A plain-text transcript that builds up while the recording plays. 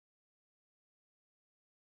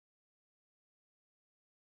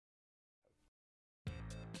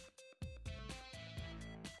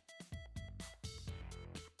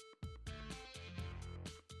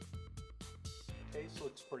Case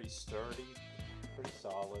looks pretty sturdy, pretty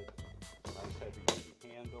solid. Nice heavy duty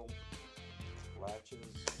handle.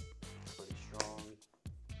 Latches, pretty strong.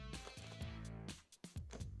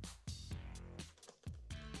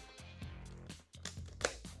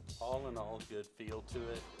 All in all, good feel to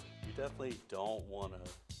it. You definitely don't want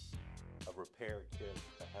a repair kit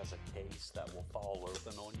that has a case that will fall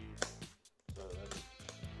open on you. So that's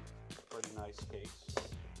a pretty nice case,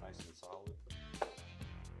 nice and solid.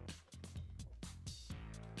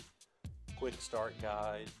 Quick start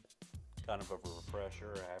guide, kind of a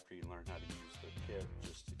refresher after you learn how to use the kit,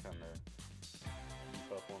 just to kind of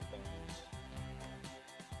keep up on things.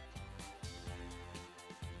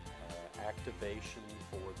 Activation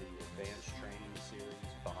for the advanced training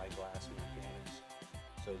series by Glass Mechanix.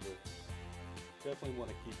 So you definitely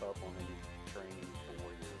want to keep up on any training for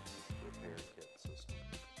your repair kit system.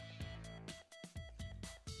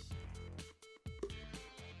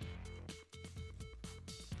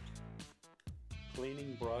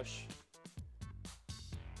 Cleaning brush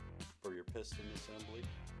for your piston assembly.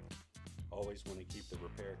 Always want to keep the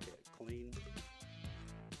repair kit clean.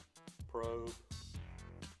 Probe,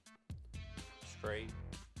 straight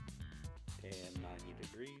and 90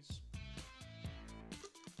 degrees.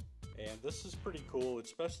 And this is pretty cool,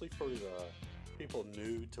 especially for the people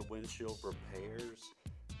new to windshield repairs.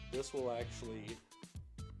 This will actually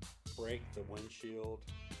break the windshield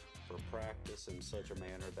for practice in such a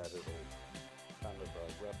manner that it'll kind of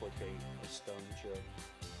replicate a stone chip.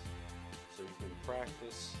 So you can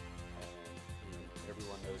practice, and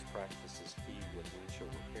everyone knows practice is key with windshield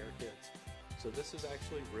repair kits. So this is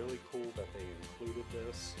actually really cool that they included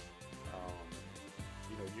this.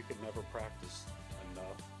 You could never practice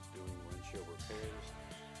enough doing windshield repairs.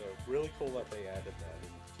 So really cool that they added that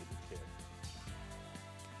into the kit.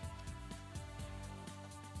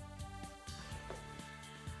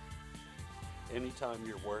 Anytime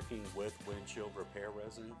you're working with windshield repair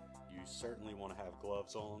resin, you certainly want to have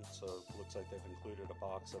gloves on. So it looks like they've included a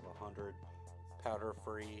box of 100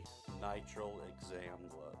 powder-free nitrile exam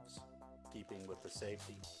gloves. Keeping with the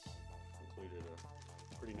safety, included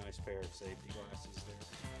a pretty nice pair of safety glasses there.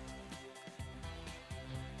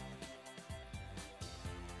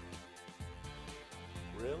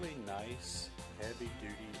 Really nice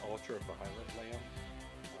heavy-duty ultraviolet lamp.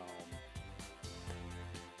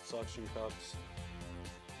 Suction cups.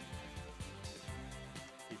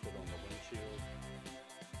 Keep it on the windshield.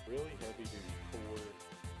 Really heavy-duty cord.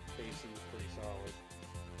 Casing is pretty solid.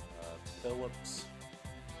 Phillips.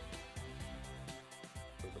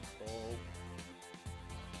 Bulb,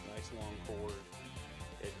 nice long cord.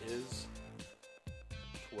 It is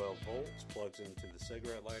 12 volts, plugs into the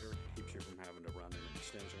cigarette lighter, keeps you from having to run an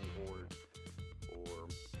extension cord or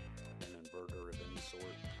an inverter of any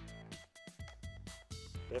sort.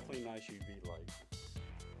 Definitely nice UV light.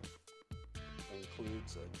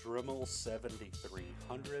 Includes a Dremel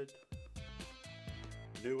 7300.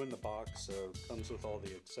 New in the box, so comes with all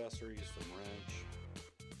the accessories, the wrench.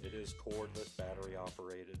 It is cordless, battery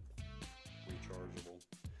operated, rechargeable,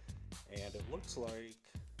 and it looks like,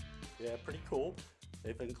 yeah, pretty cool.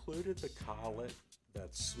 They've included the collet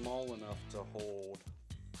that's small enough to hold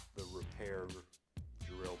the repair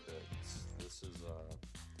drill bits. This is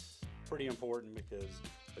pretty important because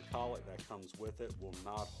the collet that comes with it will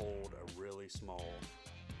not hold a really small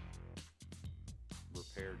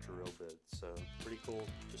repair drill bit. So pretty cool,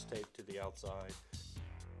 just taped to the outside.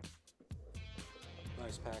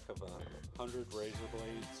 Nice pack of 100 razor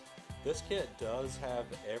blades. This kit does have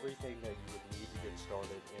everything that you would need to get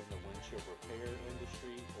started in the windshield repair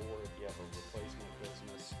industry, or if you have a replacement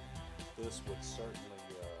business, this would certainly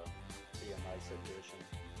be a nice addition.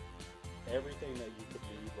 Everything that you could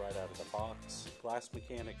need right out of the box. Glass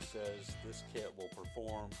Mechanix says this kit will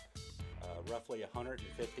perform roughly 150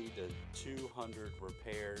 to 200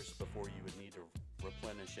 repairs before you would need to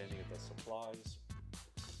replenish any of the supplies.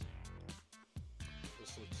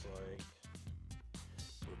 This looks like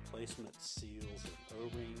replacement seals and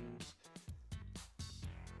O-rings.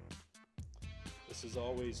 This is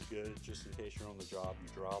always good just in case you're on the job, you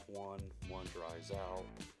drop one dries out.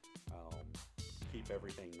 Keep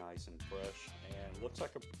everything nice and fresh, and looks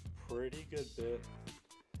like a pretty good bit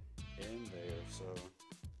in there, so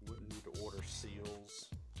you wouldn't need to order seals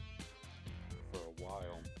for a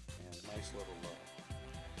while. And nice little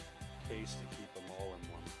case to keep them all in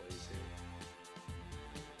one place here.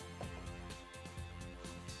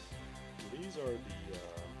 These are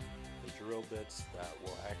the drill bits that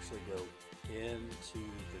will actually go into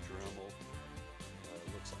the Dremel.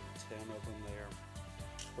 Looks like 10 of them there.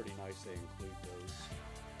 Pretty nice they include those.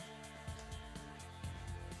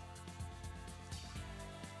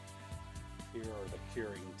 Here are the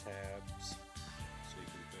curing tabs, so you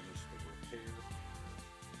can finish the repair.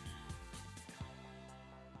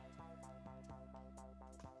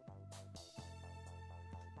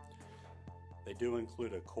 They do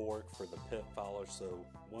include a cork for the pit polish, so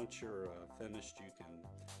once you're finished, you can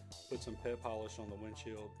put some pit polish on the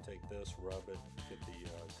windshield, take this, rub it, get the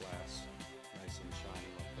glass nice and shiny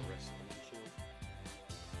like the rest of the windshield.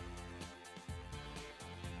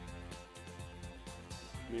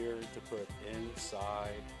 Mirror to put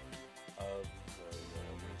inside of the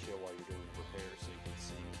windshield while you're doing the repair, so you can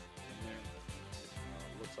see in there.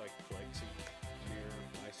 Looks like plexi mirror,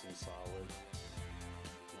 nice and solid.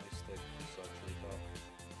 Nice thick suction cup.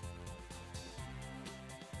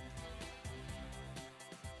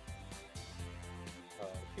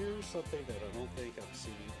 Here's something that I don't think I've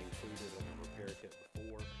seen included in a repair kit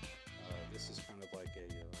before. This is kind of like a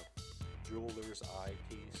jeweler's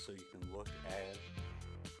eyepiece, so you can look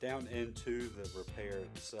down into the repair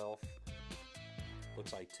itself.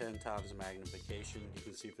 Looks like 10 times magnification. You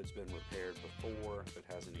can see if it's been repaired before, if it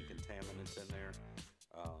has any contaminants in there.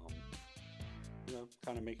 You know,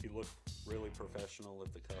 kind of make you look really professional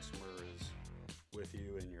if the customer is with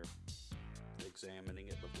you and you're examining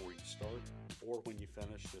it before you start, or when you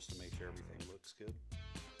finish, just to make sure everything looks good.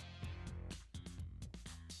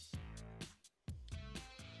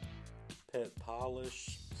 Pit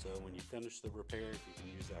polish, so when you finish the repair, you can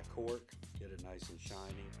use that cork, get it nice and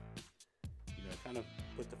shiny. You know, kind of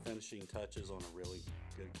put the finishing touches on a really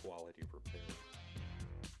good quality repair.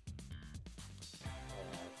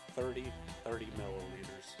 30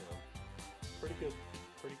 milliliters, so pretty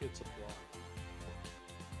good supply.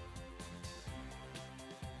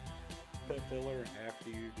 Pit filler after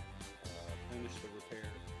you finish the repair.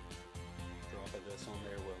 Drop this on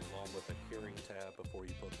there along with a curing tab before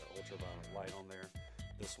you put the ultraviolet light on there.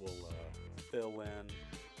 This will fill in,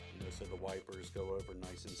 you know, so the wipers go over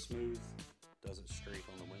nice and smooth, doesn't streak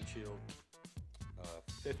on the windshield.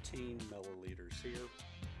 15 milliliters here.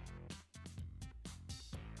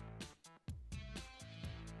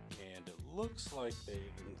 And it looks like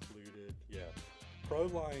they've included,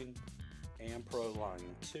 Proline and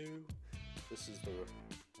Proline 2. This is the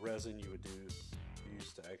resin you would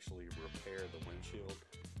use to actually repair the windshield.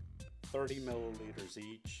 30 milliliters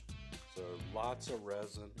each, so lots of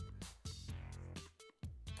resin.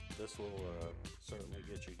 This will certainly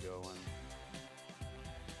get you going.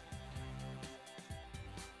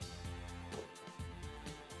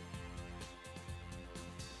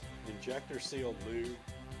 Injector sealed lube.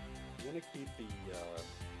 You want to keep the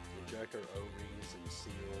injector O-rings and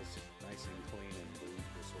seals nice and clean and lube.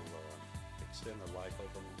 This will extend the life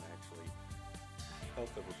of them and actually help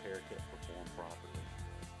the repair kit perform properly.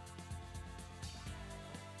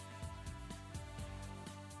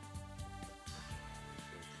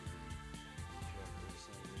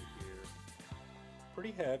 Here.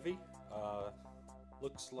 Pretty heavy.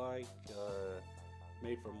 Looks like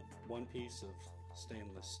made from one piece of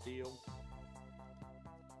stainless steel.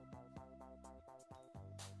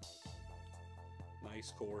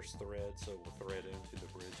 Nice coarse thread, so it will thread into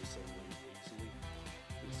the bridge assembly easily.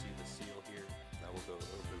 You can see the seal here. That will go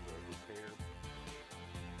over the repair.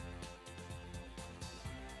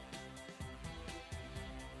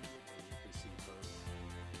 And you can see both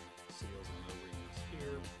seals and O-rings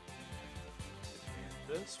here. And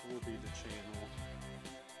this will be the channel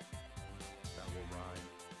that will ride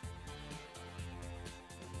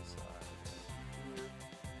inside here,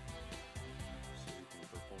 so you can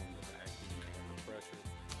perform the vacuum and the pressure.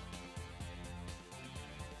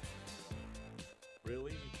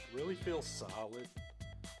 Really feels solid,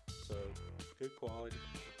 so good quality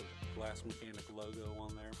with the Glass Mechanic logo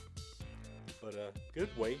on there, but a good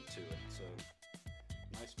weight to it, so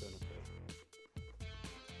nice benefit.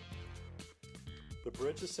 The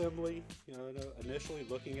bridge assembly, you know, initially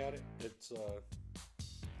looking at it, it's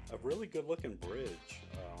a really good looking bridge.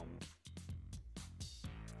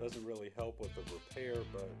 Doesn't really help with the repair,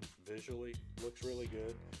 but visually looks really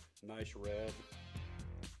good. Nice red.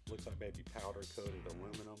 Looks like maybe powder coated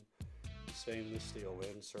aluminum. Stainless steel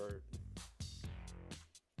insert.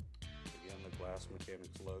 Again, the Glass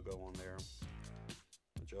Mechanics logo on there.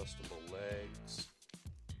 Adjustable legs.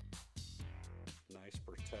 Nice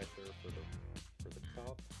protector for the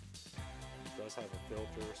cup. It does have a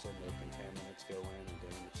filter so no contaminants go in and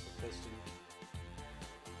damage the piston.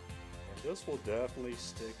 And this will definitely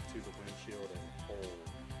stick to the windshield and hold.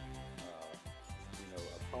 You know,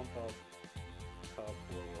 a pump up cup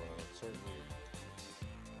will certainly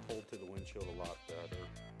hold to the windshield a lot better.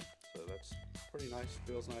 So that's pretty nice,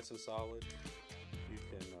 feels nice and solid. You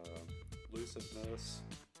can loosen this,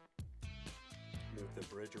 move the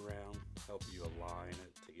bridge around, help you align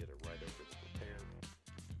it to get it right over the repair.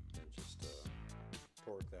 And just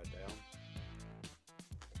torque that down.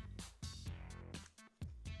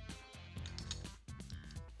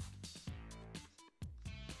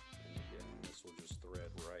 And again, this will just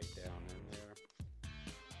thread right down in there.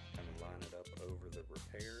 Kind of line it up over the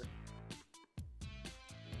repair.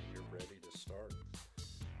 And you're ready to start.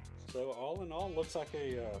 So all in all, looks like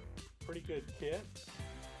a pretty good kit.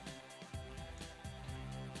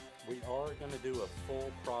 We are going to do a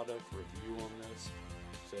full product review on this,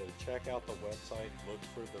 so check out the website, look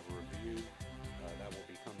for the review, that will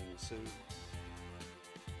be coming soon.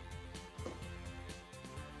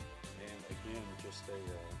 And again, just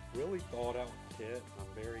a really thought out kit.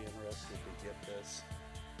 I'm very interested to get this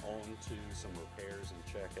onto some repairs and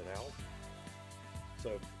check it out.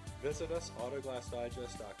 So visit us,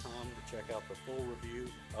 autoglassdigest.com, to check out the full review,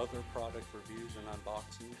 other product reviews and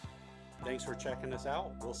unboxings. Thanks for checking us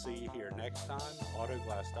out. We'll see you here next time. Auto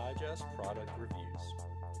Glass Digest Product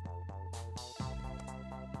Reviews.